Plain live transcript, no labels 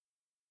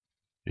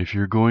If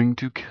you're going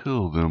to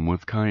kill them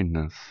with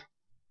kindness,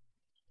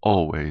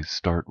 always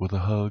start with a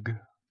hug.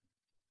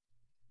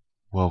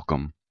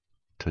 Welcome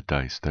to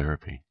Dice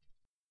Therapy.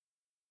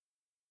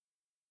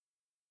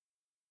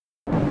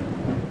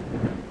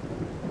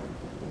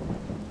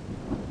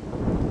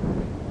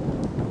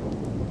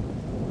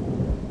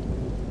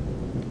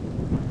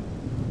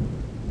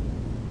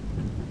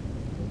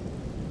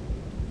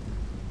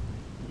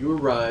 You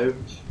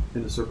arrived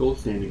in the Circle of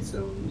Standing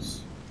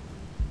Stones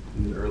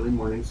in the early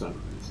morning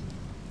sunrise,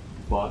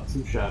 fought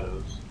some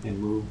shadows, and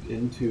moved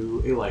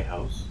into a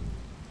lighthouse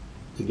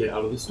to get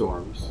out of the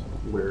storms,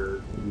 where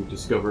you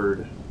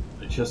discovered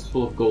a chest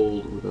full of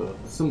gold with a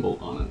symbol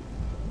on it.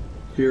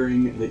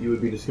 Fearing that you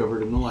would be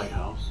discovered in the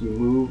lighthouse, you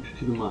moved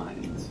to the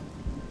mines,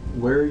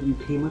 where you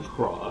came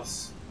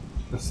across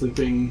a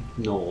sleeping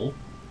gnoll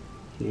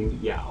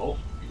named Yao,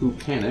 who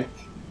panicked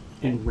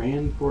and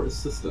ran for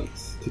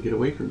assistance to get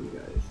away from you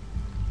guys.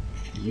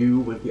 You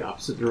went the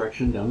opposite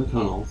direction down the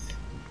tunnels,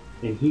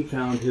 and he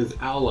found his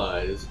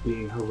allies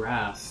being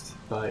harassed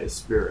by a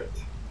spirit.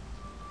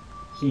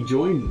 He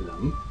joined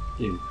them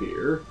in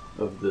fear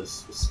of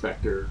this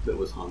specter that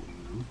was haunting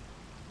them,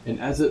 and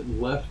as it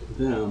left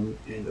them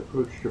and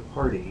approached your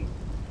party,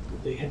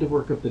 they had to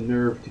work up the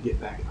nerve to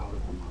get back out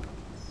of the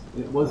mines.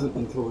 And it wasn't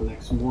until the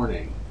next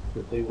morning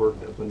that they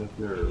worked up enough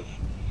nerve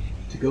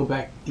to go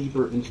back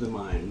deeper into the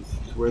mines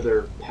to where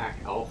their Pack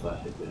Alpha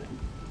had been.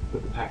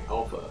 But the Pack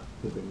Alpha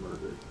had been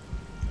murdered.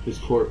 His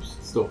corpse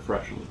still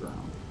fresh on the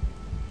ground.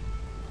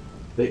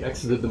 They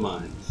exited the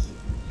mines,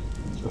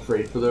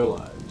 afraid for their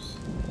lives,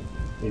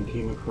 and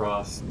came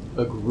across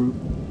a group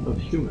of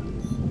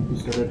humans who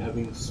started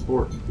having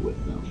sport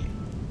with them.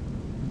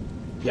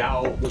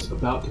 Yao was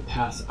about to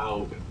pass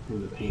out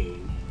from the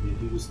pain, and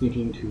he was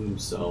thinking to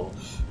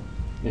himself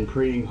and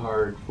praying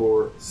hard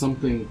for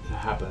something to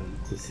happen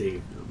to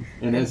save them.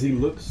 And as he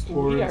looks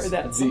towards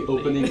the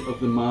opening of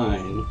the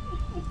mine,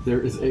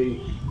 there is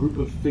a group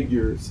of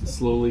figures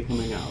slowly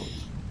coming out,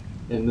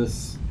 and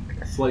this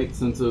slight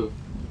sense of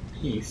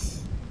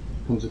peace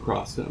comes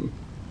across him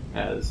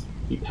as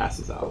he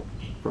passes out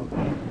from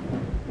it.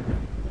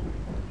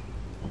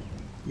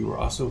 You are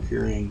also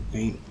hearing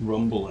faint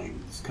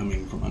rumblings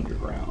coming from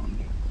underground,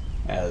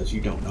 as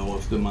you don't know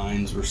if the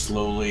mines were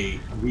slowly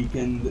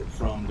weakened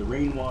from the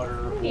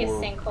rainwater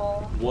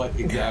or what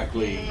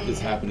exactly is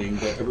happening,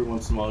 but every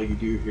once in a while you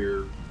do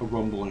hear a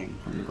rumbling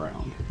from the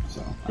ground.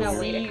 So No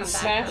way to come back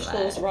smash from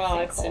those a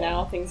rocks, sinkhole. and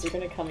now things are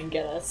going to come and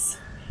get us.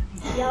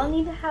 Y'all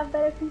need to have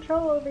better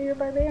control over your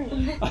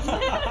barbarian.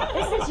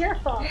 This is your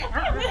fault,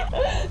 not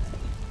mine.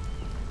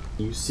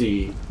 you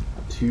see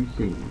two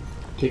humans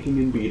kicking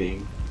and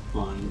beating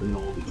on the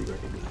knoll that you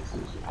recognize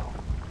as Yao.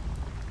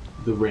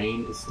 The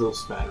rain is still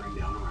spattering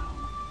down around,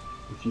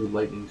 a few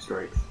lightning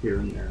strikes here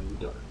and there in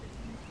the dark.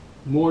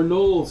 More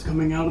gnolls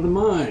coming out of the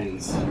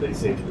mines, they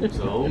say to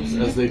themselves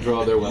as they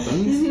draw their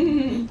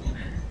weapons.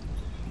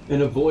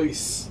 And a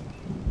voice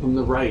from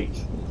the right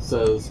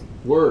says,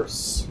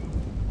 "Worse."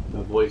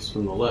 A voice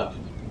from the left,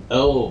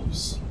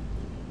 "Elves.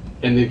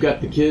 And they've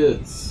got the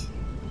kids."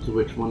 To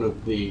which one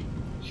of the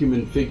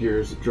human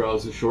figures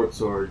draws a short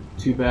sword.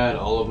 Too bad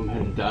all of them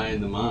had to die in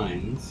the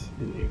mines.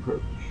 And they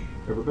approach.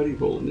 Everybody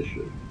roll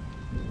initiative.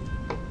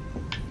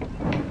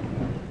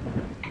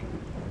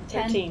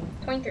 13.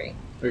 23.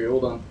 Okay,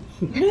 hold on.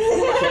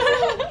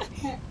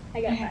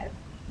 I got 5.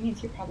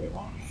 Means you're probably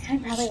last. I'm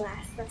probably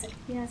last. That's okay.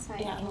 Yeah, that's fine.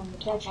 Yeah, I'm on the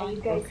Judge how you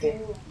guys okay.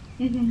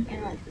 do.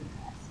 Kind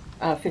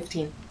of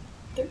 15.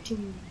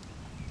 13.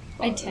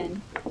 I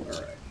 10.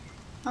 Alright.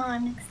 Oh,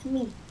 next to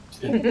me.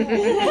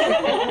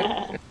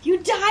 You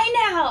die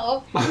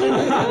now!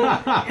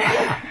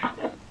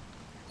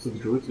 So the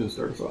druid's gonna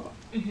start us off.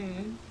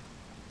 Mm-hmm.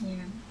 Yeah.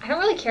 I don't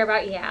really care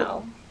about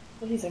Yao.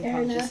 Well, he's Fair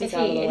unconscious. enough. He's If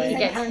out of the he way.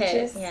 gets hit,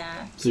 Unconscious.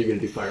 yeah. So you're gonna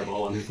do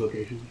fireball on his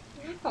location?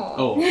 No.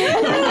 Oh.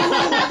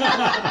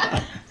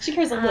 She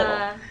cares a little.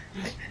 I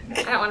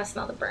don't want to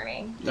smell the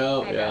burning.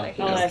 Oh, I'd yeah. rather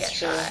he Oh, just that's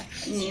get true. shot.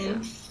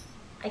 Mm.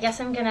 I guess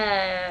I'm gonna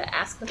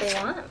ask what they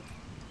want.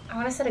 I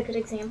want to set a good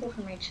example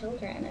for my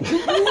children. And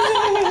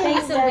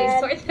Thanks, so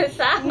Dad. we sort this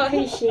out.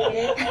 Appreciate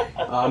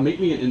it. Make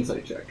me an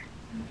insight check.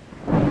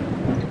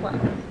 What?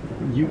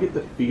 You get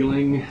the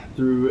feeling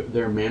through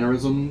their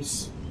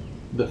mannerisms,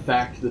 the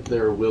fact that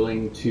they're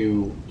willing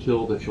to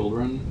kill the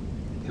children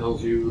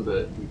tells you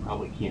that you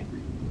probably can't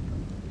read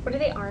them. What are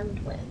they armed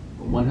with?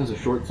 One has a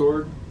short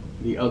sword,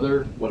 the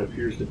other what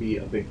appears to be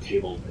a big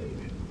table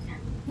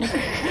leg.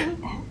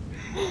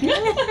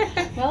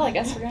 Well, I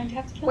guess we're going to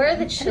have to kill Where are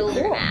them. the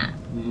children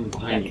at?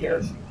 Behind you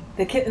guys.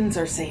 The kittens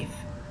are safe.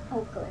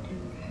 Oh, good.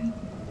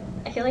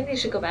 I feel like they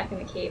should go back in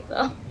the cave,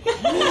 though.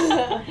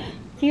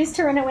 Refuse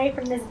to run away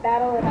from this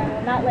battle, and I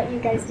will not let you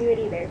guys do it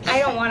either. I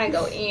don't want to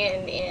go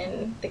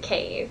in the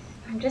cave.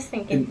 I'm just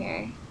thinking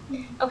here.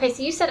 Okay,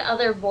 so you said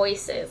other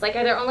voices. Like,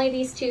 are there only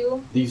these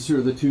two? These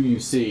are the two you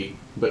see,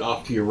 but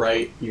off to your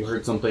right you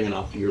heard something, and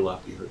off to your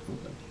left you heard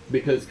something.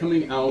 Because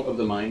coming out of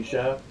the mine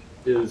shaft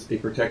is a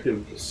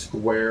protective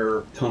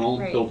square tunnel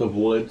Right. built of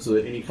wood so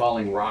that any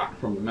falling rock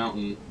from the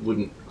mountain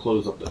wouldn't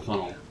close up the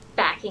tunnel.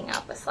 Backing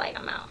up a slight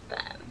amount,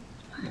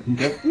 then.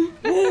 Yep.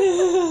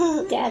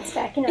 Dad's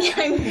backing up.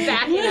 I'm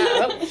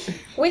backing up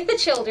with the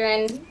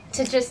children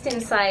to just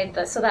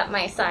inside so that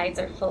my sides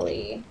are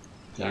fully.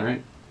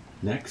 Alright.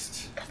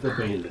 Next, the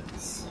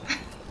bandits.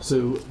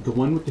 So, the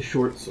one with the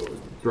short sword,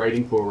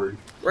 striding forward,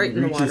 Right in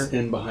the reaches water.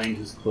 in behind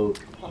his cloak,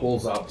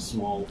 pulls out a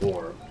small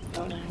orb,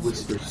 Oh, nice.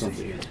 whispers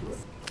something into it,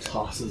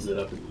 tosses it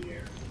up in the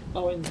air.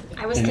 Oh, and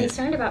I was And it-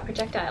 concerned about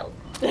projectiles.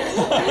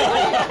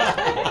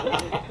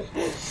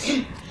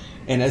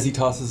 And as he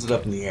tosses it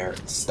up in the air,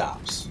 it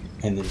stops,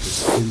 and then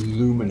just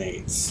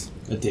illuminates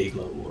a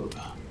Dayglow orb.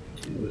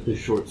 With his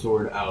short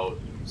sword out,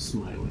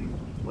 smiling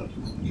like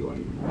he's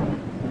enjoying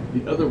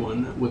it. The other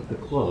one, with the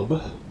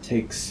club,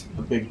 takes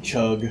a big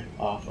chug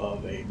off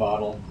of a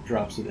bottle,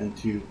 drops it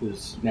into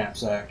his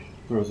knapsack,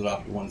 throws it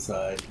off to one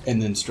side, and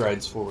then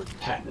strides forward,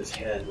 patting his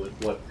head with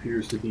what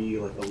appears to be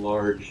like a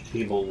large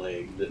table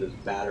leg that is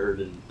battered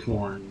and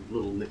torn,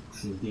 little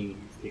nicks and dings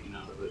taken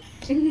out of it.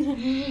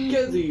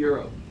 Gezi,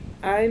 you're up.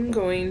 I'm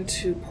going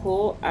to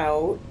pull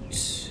out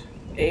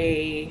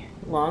a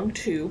long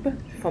tube,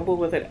 fumble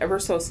with it ever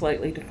so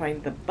slightly to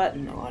find the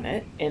button on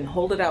it, and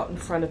hold it out in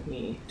front of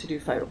me to do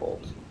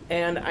Firebolt.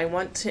 And I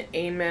want to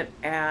aim it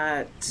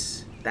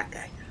at that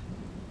guy.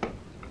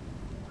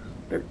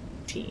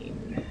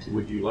 13.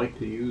 Would you like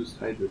to use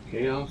Tides of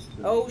Chaos?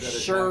 to Oh, set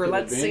attack sure. at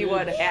Let's see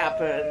what advantage?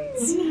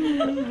 happens.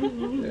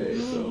 Okay,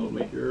 so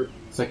make your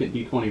second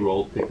d20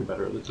 roll. Take the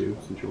better of the two,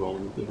 since you're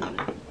rolling with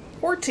advantage.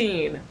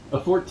 14. A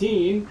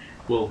 14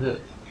 will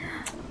hit.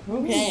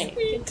 okay.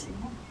 Sweet.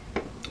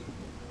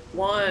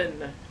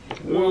 1.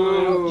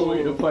 One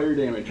point of fire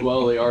damage.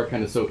 Well, they are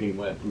kind of soaking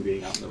wet from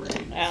being out in the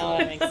rain. Oh,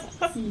 that makes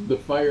sense. The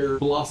fire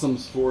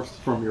blossoms forth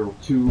from your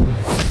tube,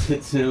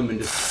 hits him, and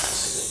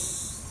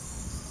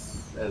just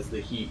as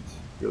the heat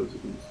goes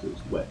against his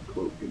wet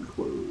cloak and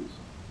clothes.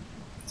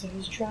 So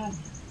who's trying?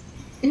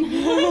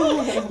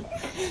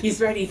 He's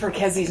ready for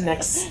Kezi's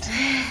next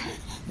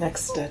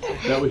attack.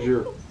 That was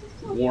your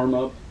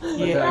warm-up attack.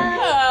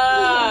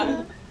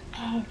 Yeah.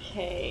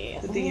 Okay.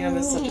 The DM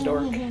is such a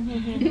dork.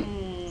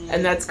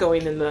 And that's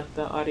going in the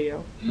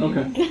audio.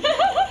 Okay.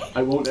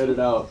 I won't edit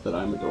out that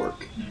I'm a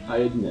dork. I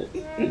admit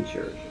and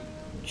cherish it.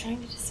 I'm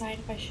trying to decide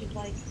if I should,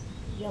 like,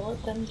 yell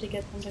at them to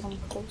get them to come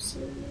closer.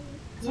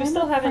 I'm We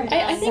still haven't.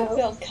 afraid, I think so-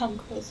 they'll come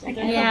closer.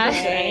 They're Yeah. come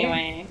closer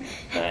anyway.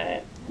 But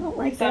I don't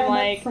like So that I'm I'm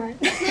like- up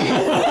front.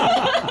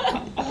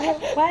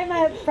 Why am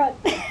I up front?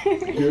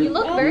 You're- You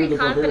look you're very the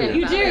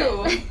confident barbarian.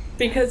 about it.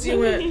 Because you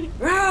went,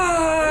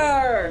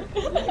 roar!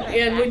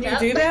 And when you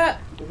do that,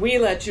 we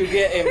let you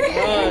get in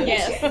front.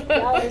 yes,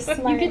 Y'all are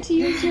smart. You get to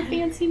use your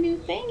fancy new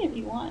thing if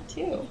you want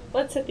to.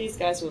 let's hit these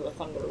guys with a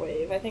thunder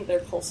wave. I think they're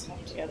close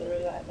enough together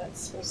that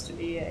that's supposed to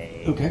be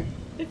a Okay.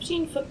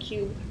 15-foot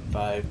cube.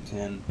 5,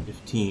 10,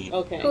 15.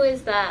 Okay. Who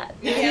is that?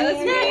 Yeah, that's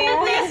me.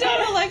 Please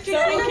don't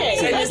electrocute me.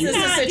 Okay. And this is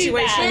a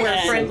situation where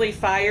friendly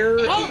fire.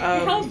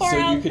 How far So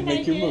out you could can I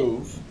make your get?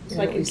 move. So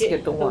I at can least get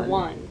hit the the one.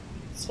 one.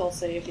 Spell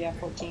save, yeah,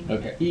 14.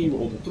 Okay. He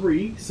rolled a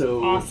 3,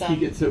 so Awesome. he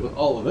gets hit with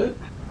all of it.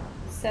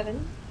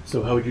 7.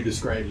 So how would you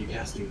describe you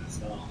casting that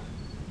spell?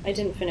 I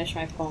didn't finish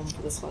my poem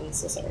for this one,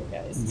 so sorry,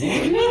 guys.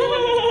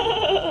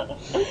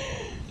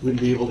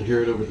 Wouldn't be able to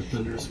hear it over the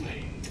thunderous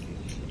wave.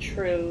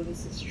 True,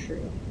 this is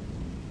true.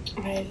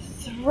 I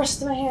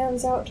thrust my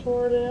hands out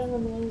toward him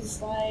and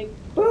was like,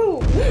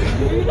 boom!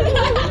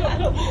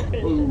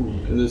 Ooh,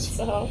 and this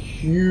So,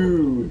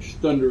 huge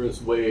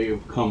thunderous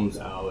wave comes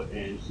out,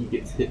 and he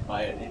gets hit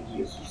by it, and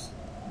he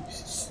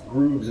just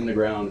grooves in the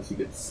ground as he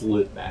gets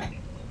slid back.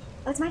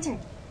 Oh, it's my turn.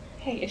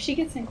 Hey, if she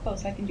gets in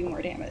close, I can do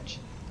more damage.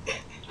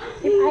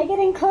 If I get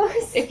in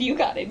close? If you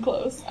got in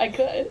close, I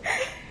could.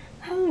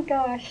 Oh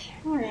gosh.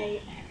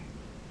 Alright.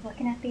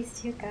 Looking at these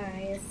two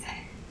guys.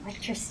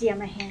 Electricity on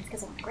my hands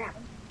because I want to grab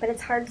them. But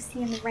it's hard to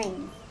see in the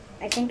rain.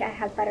 I think I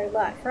have better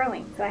luck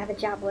throwing, so I have a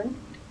javelin.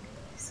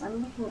 So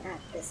I'm looking at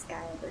this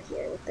guy over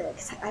here with the.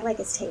 Cause I like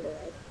his tater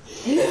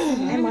leg.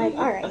 I'm like,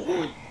 alright.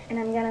 And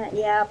I'm gonna,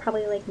 I'll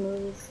probably like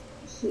move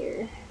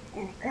here.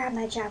 And I grab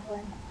my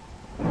javelin.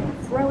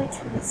 Throw it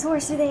to the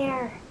source of the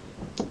air.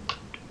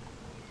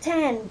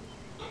 10.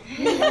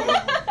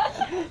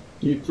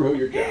 You throw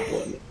your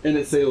javelin, and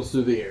it sails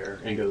through the air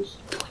and goes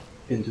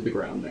into the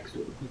ground next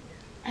to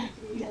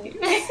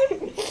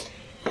it.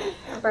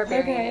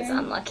 Barbarian is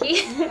unlucky.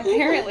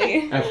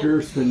 Apparently.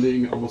 After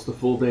spending almost a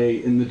full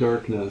day in the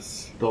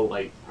darkness, the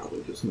light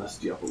probably just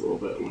messed you up a little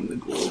bit when the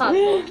glow.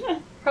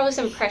 Possible. Probably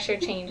some pressure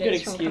Good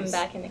changes from coming excuse.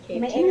 back in the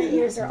cave. My too. inner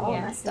ears are all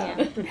Yeah, messed up.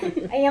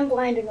 yeah. I am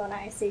blind in one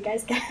eye, so you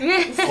guys can.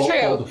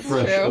 All the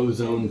fresh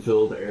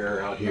ozone-filled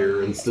air out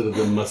here instead of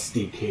the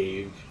musty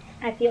cave.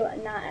 I feel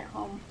not at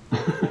home.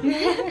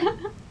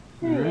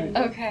 Alright.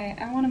 Okay,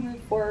 I want to move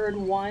forward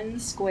 1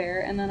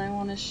 square, and then I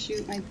want to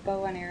shoot my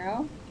bow and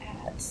arrow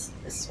at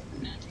this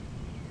one.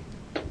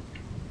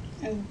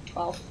 Oh,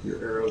 12. Your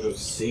arrow goes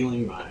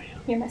sailing by.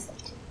 You're messed up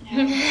too.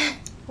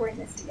 We're in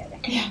this together.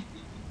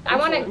 I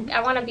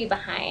want to be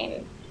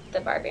behind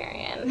the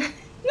barbarian.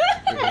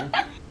 Okay.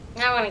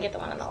 I want to get the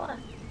one on the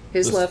left.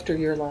 His This- left or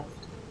your left?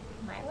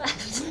 My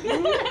left.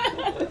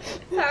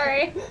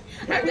 Sorry.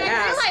 I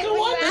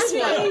asked.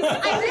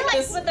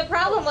 realized what the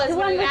problem was The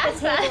when one you with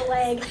asked the table that.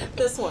 leg.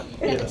 This one.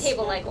 The Yes.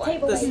 table leg one.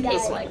 Table This leg guy.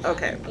 table leg.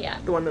 Okay. Yeah.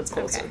 The one that's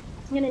closer. Okay.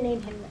 I'm gonna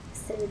name him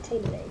Sir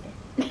Table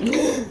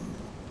Leg.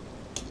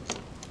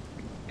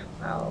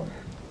 12.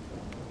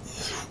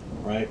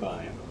 Right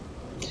by him.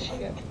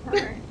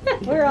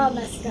 We're all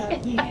messed up.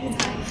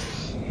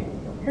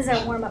 This is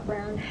our warm-up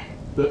round.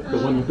 The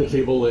one with the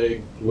table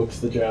leg looks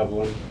the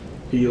javelin,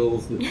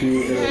 feels the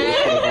 2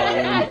 arrows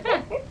behind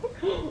him.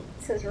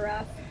 This is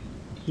rough.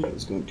 He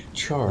is going to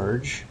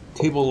charge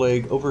table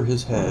leg over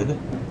his head.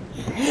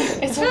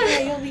 It's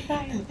okay, you'll be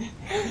fine.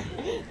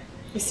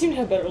 You seem to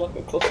have better luck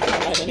with close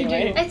combat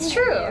anyway. It's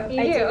true.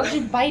 You I do. You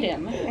should bite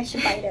him. I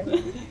should bite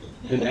him.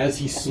 And as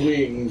he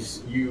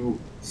swings, you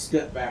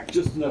step back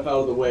just enough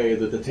out of the way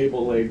that the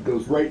table leg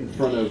goes right in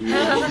front of you,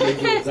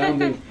 making a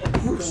resounding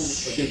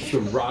whoosh against the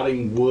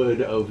rotting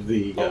wood of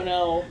the Oh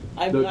no,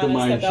 I'm the glad I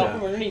mine stepped out shaft.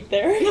 from underneath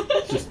there.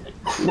 Just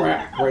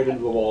crack right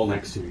into the wall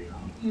next to you.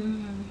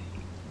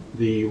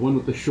 The one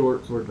with the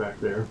short sword back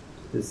there,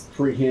 his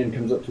free hand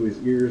comes up to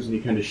his ears and he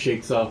kind of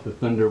shakes off the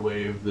thunder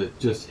wave that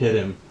just hit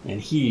him.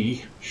 And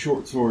he,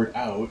 short sword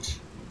out,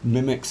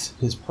 mimics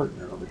his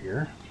partner over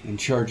here and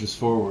charges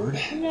forward.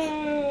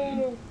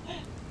 No.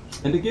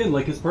 And again,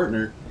 like his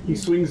partner, he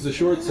swings the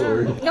short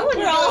sword No one's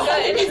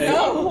really good.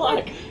 No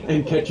luck.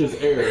 and catches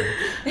air.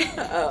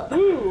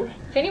 Ooh.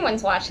 If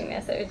anyone's watching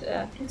this, it was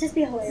It'd just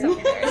be so hilarious.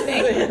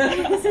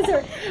 embarrassing. This is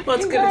our, Well,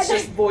 it's I'm good glad it's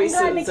just I'm glad voices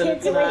the and kids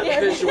it's are not right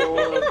there. visual.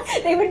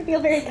 They wouldn't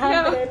feel very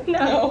confident.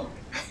 No.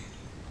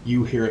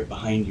 You hear it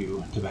behind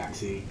you,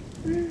 Tabaxi,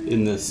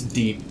 in this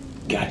deep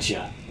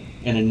gotcha,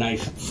 and a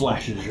knife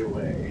flashes your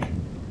way.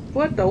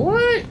 What the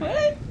what?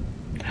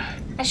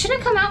 I should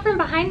have come out from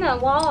behind the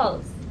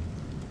walls.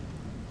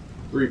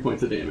 3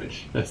 points of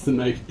damage. As the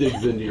knife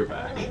digs into your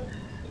back.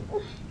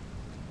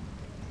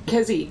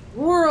 Kezi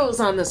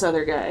whirls on this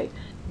other guy.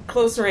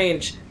 Close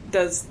range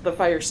does the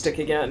fire stick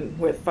again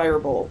with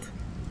firebolt.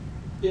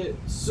 It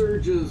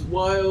surges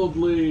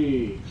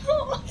wildly.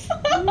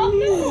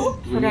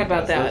 Forgot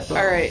about that. All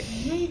right,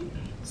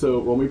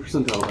 So roll me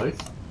percentile dice.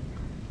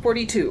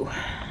 42.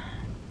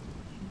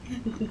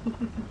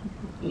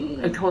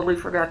 I totally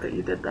forgot that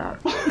you did that.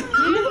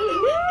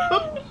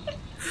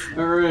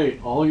 All right,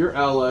 all your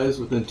allies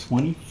within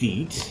 20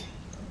 feet.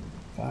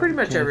 Pretty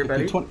much 10, 15,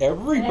 everybody. 20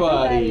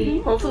 everybody.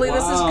 Hopefully Wow.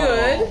 this is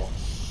good.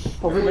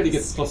 Everybody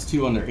gets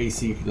 +2 on their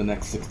AC for the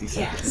next 60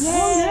 seconds.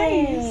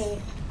 Yay!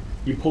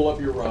 You pull up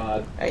your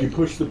rod. You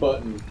push the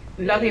button.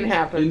 Nothing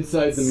happens.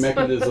 Inside the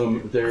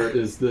mechanism, there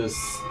is this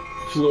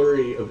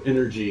flurry of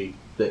energy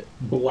that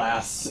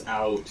blasts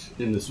out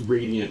in this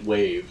radiant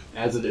wave.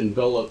 As it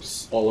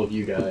envelops all of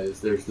you guys,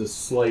 there's this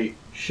slight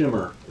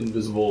shimmer.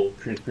 Invisible,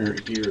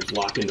 transparent gears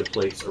lock into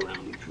place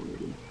around each one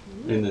of you.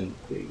 And then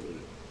they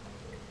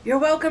You're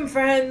welcome,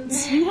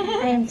 friends.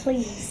 I am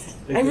pleased.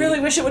 I really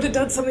wish it would have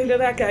done something to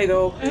that guy,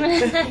 though.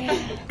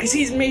 Because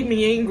he's made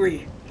me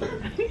angry.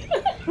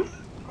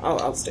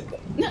 I'll stick that.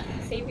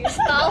 Save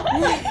yourself.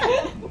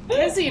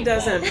 Kezi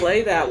doesn't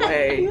play that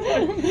way.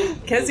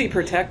 Kezi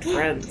protect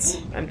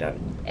friends. I'm done.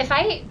 If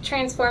I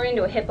transform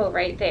into a hippo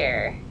right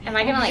there, am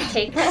I gonna like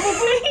take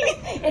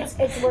It's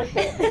worth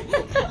it.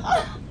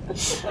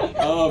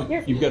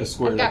 You've got a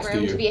square I've got next room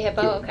to you. to be a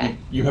hippo? Okay.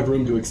 You have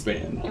room to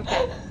expand.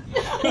 Okay.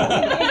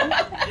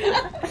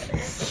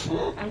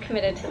 I'm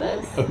committed to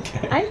this.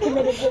 Okay. I'm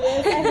committed to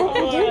this. I hope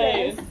we do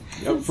this.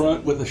 Up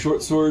front with a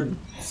short sword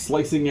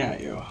slicing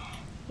at you.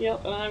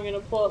 Yep, and I'm gonna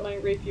pull out my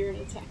rapier and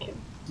attack him.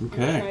 I'm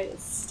gonna Okay. try to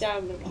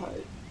stab him in the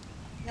heart.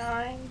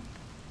 9.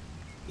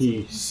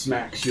 He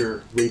smacks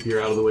your rapier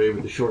out of the way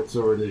with the short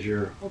sword as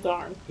you're Well,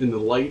 darn. in the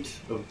light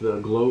of the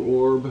glow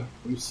orb.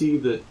 You see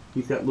that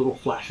he's got little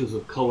flashes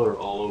of color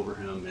all over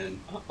him and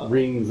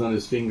rings on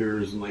his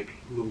fingers and like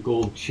a little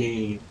gold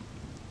chain.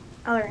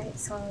 Alright,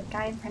 so the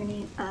guy in front of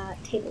me,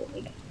 table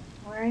leg.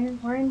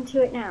 We're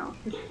into it now.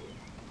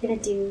 Gonna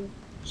do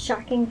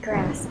shocking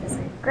grasp as I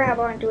grab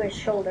onto his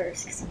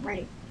shoulders because I'm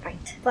ready to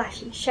fight.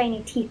 Flashy,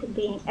 shiny teeth and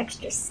being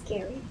extra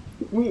scary.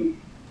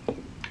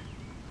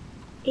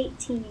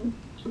 18.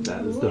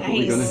 That is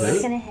definitely Nice. gonna It's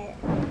hit. gonna hit.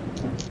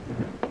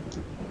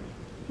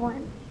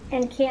 1.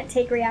 And can't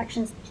take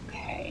reactions.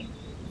 Okay.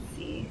 Let's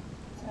see.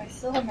 So I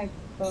still have my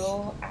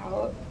bow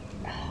out.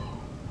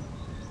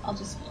 I'll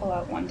just pull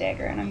out one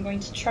dagger and I'm going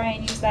to try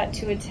and use that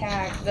to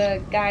attack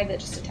the guy that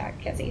just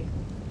attacked Kezi.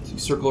 So you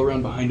circle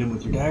around behind him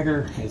with your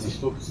dagger as he's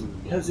focusing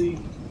on Kezi.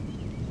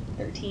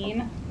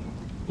 13.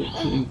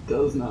 15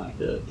 does not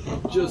hit.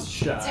 Just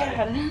shy.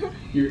 Sad.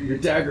 Your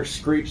dagger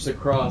scrapes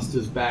across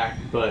his back,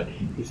 but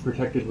he's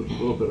protected with a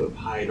little bit of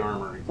hide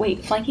armor.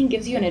 Wait, flanking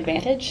gives you an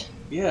advantage?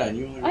 Yeah, and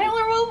you only I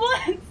only rolled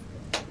once!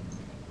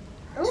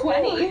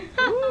 20.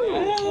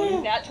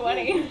 Not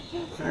 20.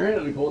 Alright,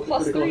 let me pull up the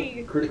Plus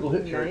critical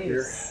hit chart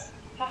here.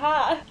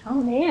 Haha.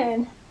 Oh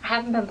man. I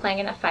haven't been playing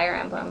enough Fire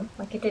Emblem.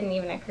 Like, it didn't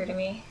even occur to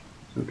me.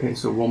 Okay,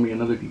 so roll me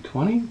another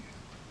d20.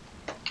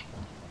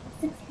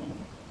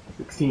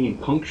 16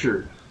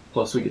 punctured.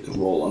 Plus we get to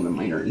roll on the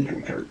minor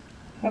injury chart.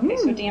 Okay,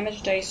 so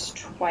damage dice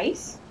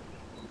twice.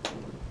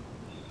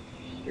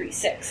 3,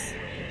 6.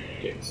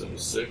 Okay, so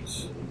 6.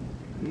 So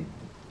you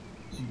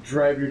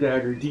drive your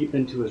dagger deep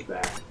into his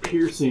back,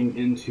 piercing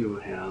into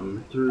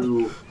him.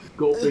 Through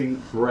gulping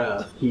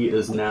breath, he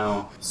is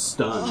now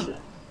stunned.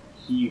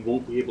 He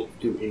won't be able to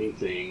do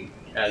anything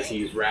as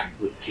he's racked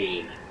with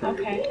pain.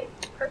 Okay.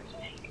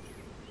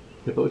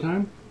 Hippo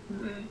time?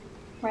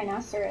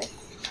 Rhinoceros.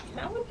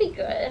 That would be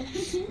good.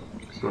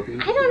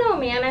 Scorpion? I don't know,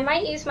 man. I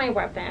might use my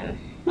weapon.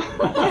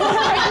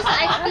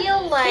 I feel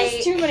There's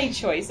like too many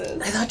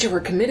choices. I thought you were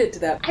committed to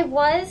that. I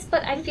was,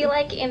 but I feel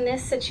like in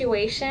this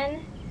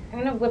situation, I'm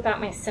gonna whip out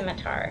my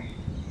scimitar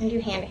and do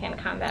hand-to-hand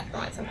combat for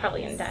once. I'm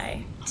probably gonna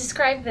die.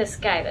 Describe this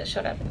guy that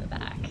showed up in the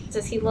back.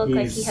 Does he look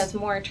like he has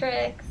more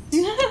tricks?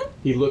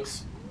 He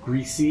looks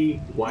greasy,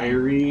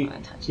 wiry.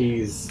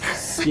 He's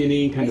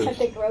skinny, kind He's of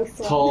the gross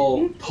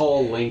one.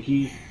 tall,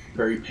 lanky,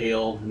 very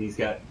pale, and he's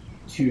got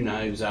 2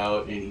 knives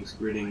out, and he's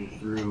gritting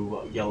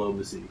through yellow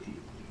missing teeth.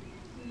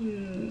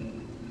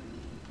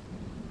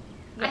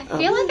 I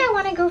feel like I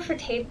want to go for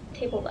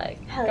table leg.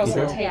 Hell Go yeah. for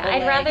Okay. table Yeah, I'd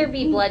leg. rather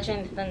be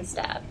bludgeoned than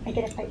stabbed. I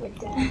get a fight with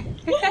death.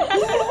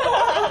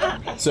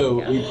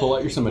 So you pull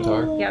out your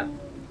scimitar, Yep,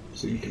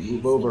 so you can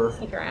move over.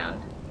 sneak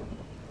around.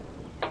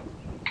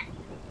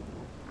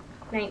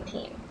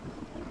 19.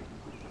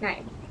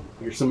 9.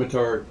 Your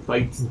scimitar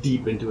bites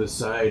deep into his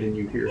side, and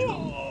you hear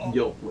him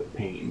yelp with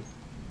pain,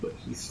 but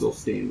he's still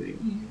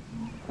standing.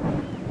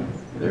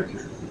 Their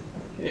turn.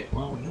 Okay,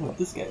 well, we know what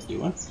this guy's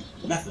doing.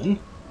 Nothing.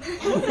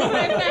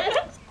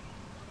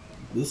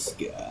 This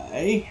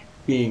guy,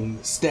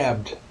 being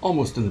stabbed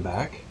almost in the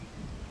back,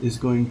 is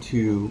going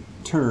to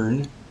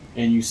turn,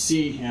 and you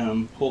see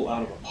him pull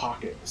out of a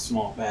pocket a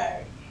small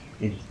bag,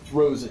 and he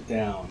throws it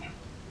down,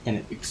 and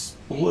it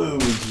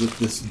explodes with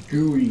this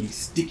gooey,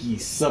 sticky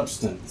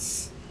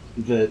substance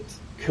that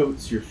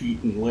coats your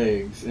feet and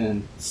legs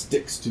and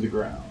sticks to the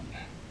ground.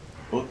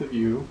 Both of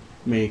you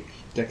make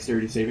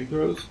dexterity saving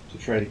throws to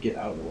try to get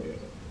out of the way of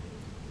it.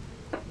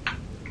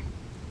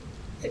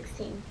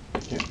 16.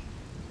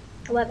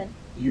 11.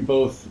 You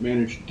both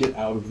manage to get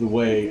out of the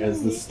way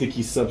as the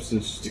sticky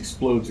substance just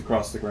explodes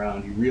across the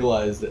ground. You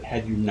realize that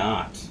had you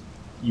not,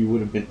 you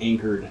would have been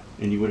anchored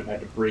and you would have had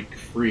to break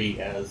free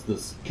as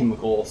this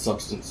chemical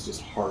substance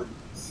just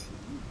hardens.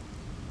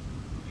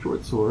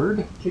 Short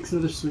sword takes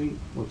another swing.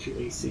 What's your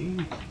AC?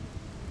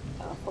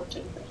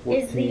 14.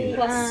 Is the 14.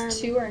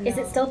 Plus 2 or no? Is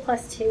it still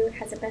 +2?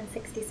 Has it been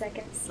 60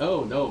 seconds?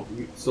 Oh no,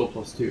 you still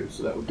 +2,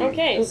 so that would be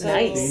Okay, so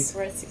Nice.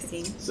 we're at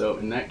 16. So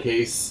in that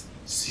case,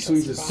 he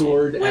swings his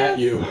sword at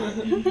you,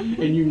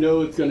 and you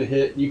know it's going to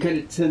hit. You kind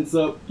of tense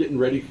up, getting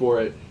ready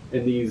for it,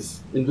 and these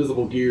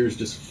invisible gears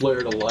just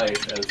flare to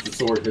life as the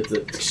sword hits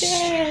it.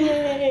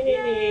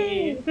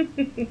 Yay!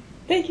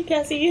 Thank you,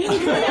 Cassie.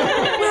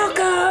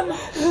 Welcome!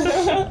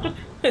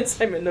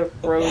 I'm in the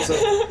throes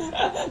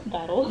of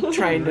Battle.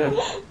 trying to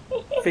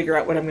figure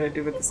out what I'm going to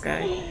do with this guy.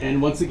 And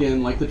once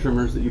again, like the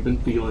tremors that you've been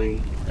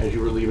feeling as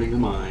you were leaving the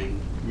mine,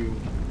 you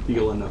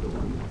feel another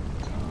one.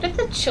 What if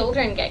the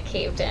children get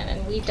caved in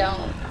and we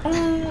don't?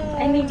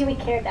 I mean, do we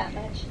care that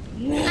much?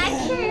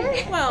 I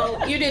care.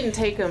 Well, you didn't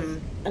take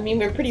him. I mean,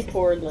 we're pretty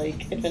poor,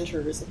 like,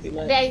 adventurers if we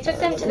let. Yeah, I took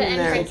them to the No.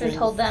 entrance and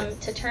told them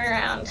to turn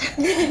around.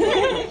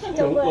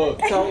 Don't look.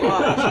 Don't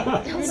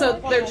look. So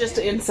they're just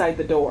inside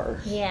the door.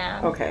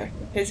 Yeah. Okay.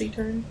 His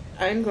turn.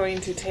 I'm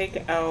going to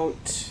take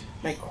out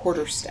my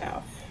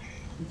quarterstaff.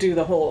 Do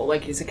the whole,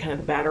 like you said, kind of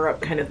the batter up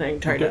kind of thing.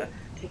 Try to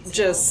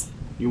just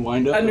You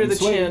wind up under and the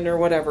swing. chin or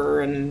whatever,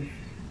 and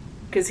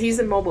because he's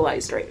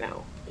immobilized right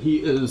now. He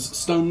is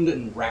stunned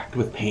and racked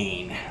with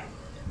pain.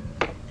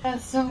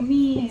 That's so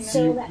mean.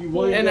 So You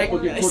wind And up I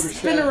with your quarterstaff,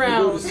 spin you go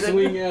around. to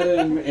swing at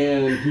him,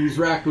 and he's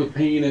racked with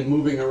pain and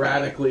moving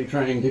erratically,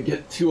 trying to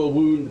get to a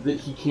wound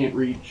that he can't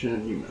reach,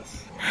 and you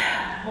miss.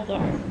 Hold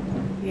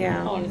on.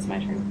 Yeah. Oh, and it's my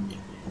turn.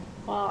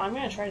 Well, I'm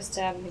gonna try to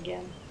stab him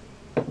again.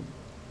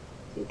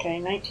 Okay,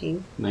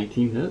 19.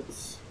 19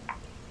 hits.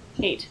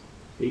 8.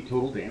 8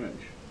 total damage.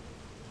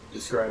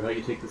 Describe how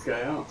you take this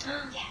guy out.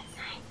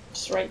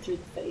 Just right through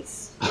the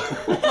face.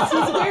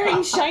 He's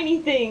wearing shiny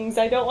things.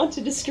 I don't want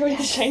to destroy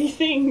the shiny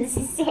things,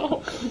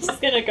 so I'm just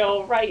gonna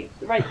go right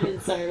through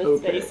the center of his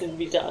Okay. face and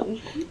be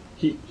done.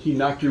 He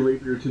knocked your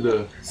rapier to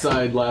the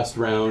side last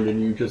round,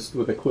 and you just,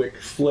 with a quick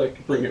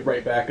flick, bring it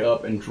right back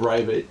up and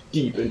drive it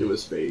deep into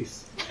his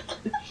face.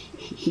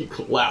 He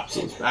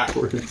collapses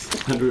backwards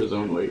under his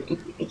own weight.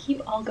 They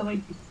keep all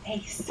going to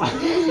face.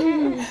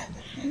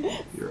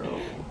 You're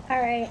out.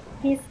 Alright,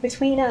 he's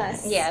between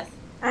us. Yes.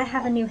 I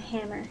have a new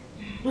hammer.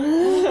 That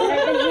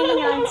I've been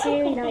hanging on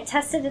to. I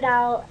tested it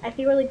out. I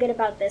feel really good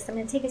about this. I'm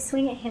going to take a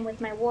swing at him with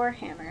my war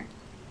hammer.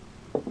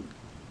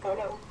 Oh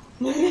no.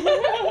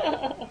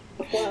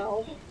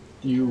 12.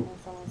 You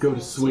go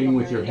to swing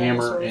with your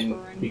hammer, and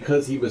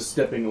because he was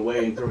stepping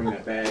away and throwing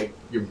that bag,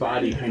 your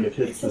body kind of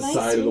hits the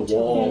side of the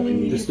wall,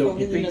 and you just don't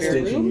get the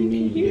extension you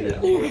need to get it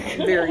out.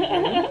 Very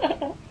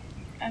good.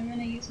 I'm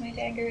gonna use my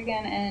dagger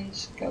again and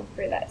go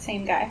for that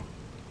same guy.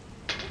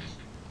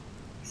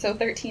 So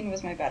 13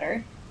 was my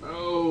better.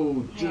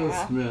 Oh,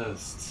 just Yeah.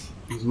 missed.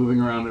 He's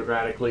moving around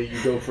erratically.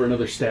 You go for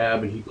another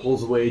stab, and he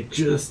pulls away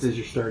just as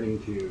you're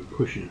starting to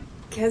push him.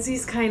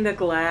 Kezzy's kind of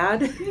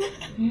glad.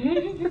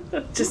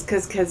 Just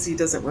because Kezzy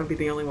doesn't want to be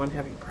the only one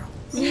having problems.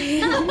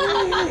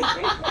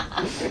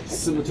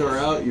 Scimitar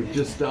out. You've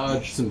just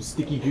dodged some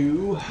sticky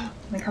goo. I'm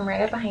gonna come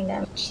right up behind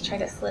him. Just try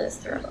to slit his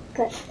throat.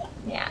 Good.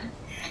 Yeah.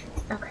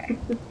 Okay.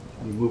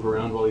 You move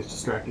around while he's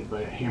distracted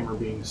by a hammer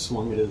being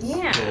swung at his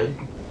head.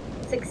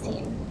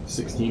 16.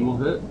 16 will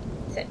hit.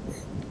 6.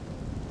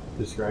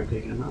 Describe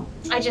taking him out.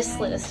 I just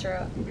slit his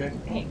throat. Okay.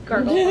 He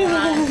gurgles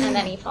and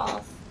then he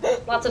falls.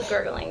 Lots of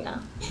gurgling though.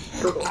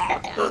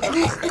 Yeah.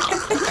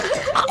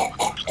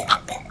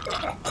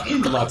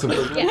 Lots of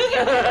gurgling.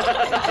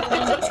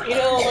 Yeah. You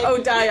know, like,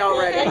 Oh, die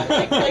already.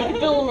 like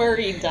Bill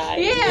Murray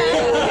died.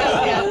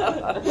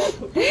 Yeah.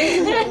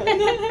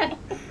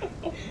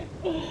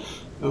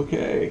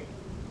 Okay.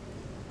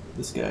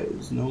 This guy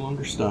is no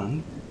longer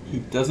stunned. He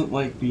doesn't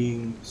like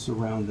being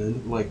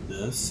surrounded like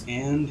this,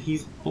 and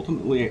he's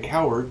ultimately a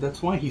coward.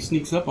 That's why he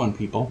sneaks up on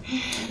people.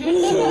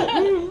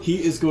 So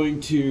he is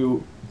going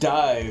to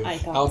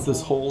dive out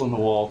this hole in the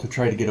wall to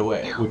try to get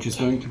away, which is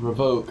going to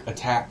provoke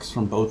attacks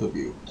from both of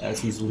you as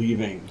he's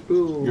leaving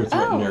your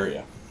threatened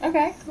area.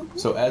 Okay.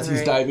 So as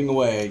he's Alright. diving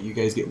away, you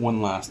guys get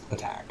one last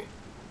attack.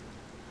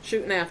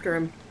 Shooting after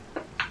him.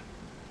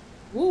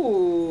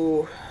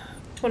 Ooh.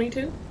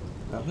 22?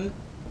 That hit?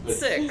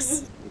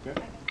 6.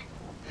 Okay.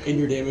 And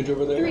your damage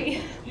over there?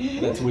 3.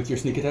 That's with your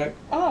sneak attack?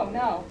 Oh,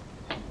 no.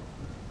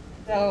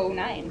 So,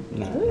 9.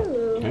 No.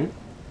 Okay.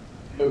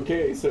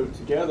 Okay, so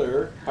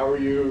together, how are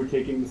you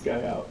taking this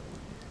guy out?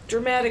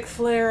 Dramatic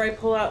flare, I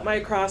pull out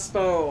my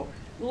crossbow.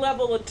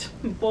 Level a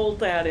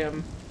bolt at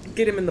him.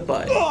 Get him in the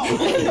butt.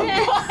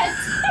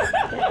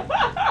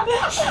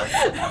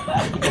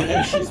 And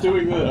as she's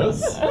doing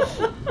this,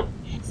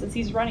 Since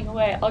he's running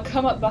away, I'll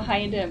come up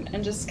behind him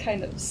and just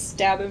kind of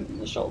stab him in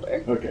the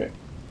shoulder. okay.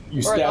 You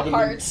Or stab the him,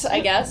 heart,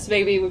 I guess,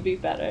 maybe would be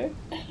better.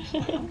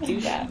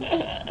 Do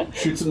that.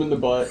 shoots him in the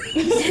butt,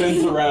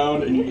 spins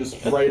around, and you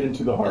just right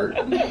into the heart.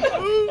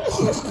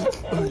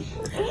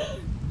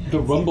 The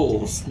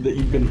rumbles that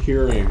you've been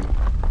hearing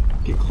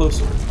get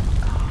closer.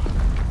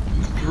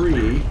 You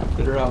three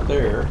that are out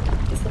there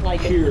Is the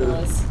light hear... good for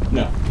us?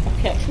 No.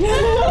 Okay.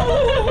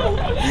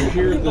 You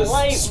hear The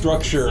light this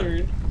structure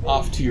concerned.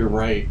 off to your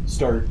right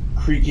start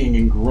creaking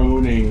and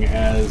groaning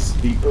as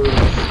the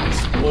earth is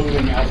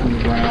floating out from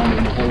the ground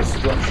and the whole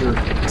structure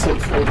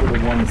tips over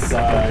to one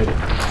side.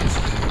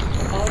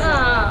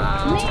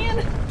 Aw. Man!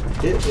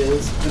 It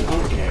is an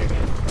Ankh.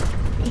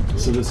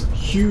 So this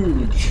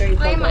huge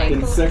Hi, Michael.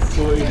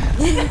 insectoid,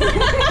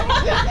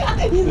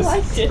 He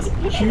liked it.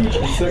 huge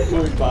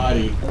insectoid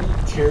body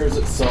tears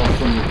itself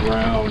from the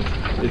ground.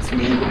 Its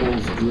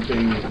mandibles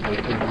dripping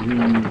like a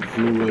green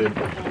fluid,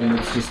 and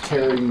it's just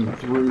tearing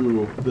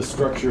through the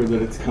structure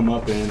that it's come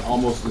up in,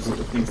 almost as if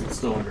it thinks it's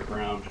still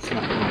underground, just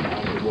not going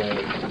out of the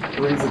way.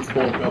 Brings its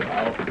bulk up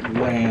out,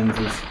 lands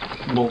as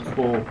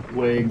multiple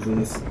legs and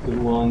this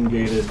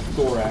elongated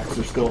thorax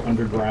are still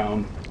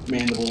underground,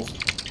 mandibles.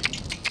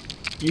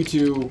 You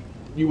two,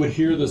 you would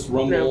hear this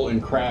rumble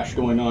and crash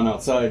going on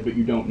outside, but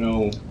you don't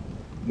know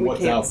what's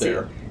can't out see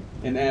there.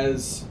 And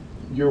as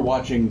you're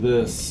watching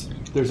this,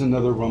 there's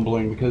another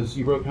rumbling because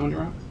you broke how many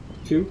rocks?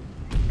 2?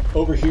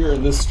 Over here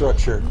in this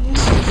structure.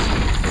 It's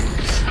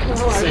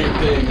the same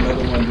thing,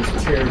 another one just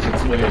tears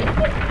its way.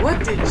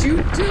 What did you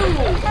do?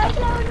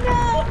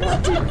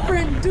 What did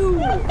friend do?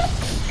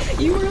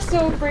 You were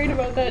so afraid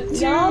about that too.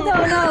 Y'all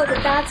don't know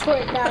that that's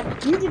where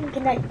that you didn't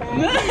connect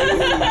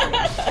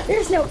that.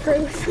 There's no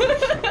proof.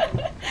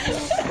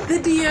 The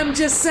DM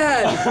just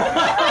said.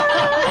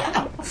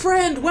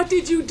 Friend, what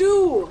did you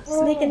do?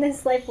 Just making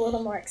this life a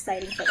little more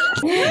exciting for the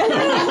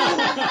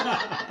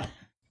rest.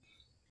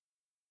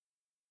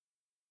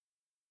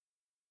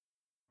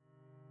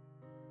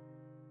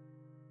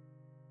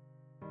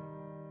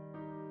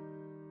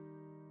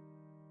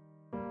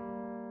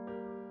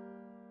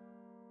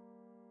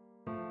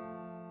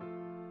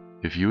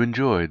 If you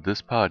enjoyed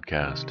this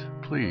podcast,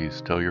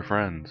 please tell your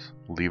friends,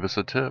 leave us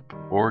a tip,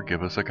 or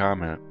give us a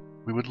comment.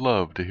 We would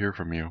love to hear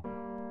from you.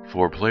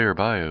 For player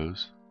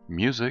bios,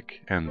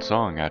 music, and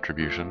song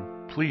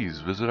attribution, please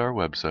visit our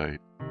website,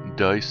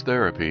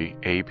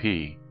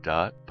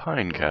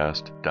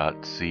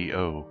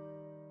 dicetherapyap.pinecast.co.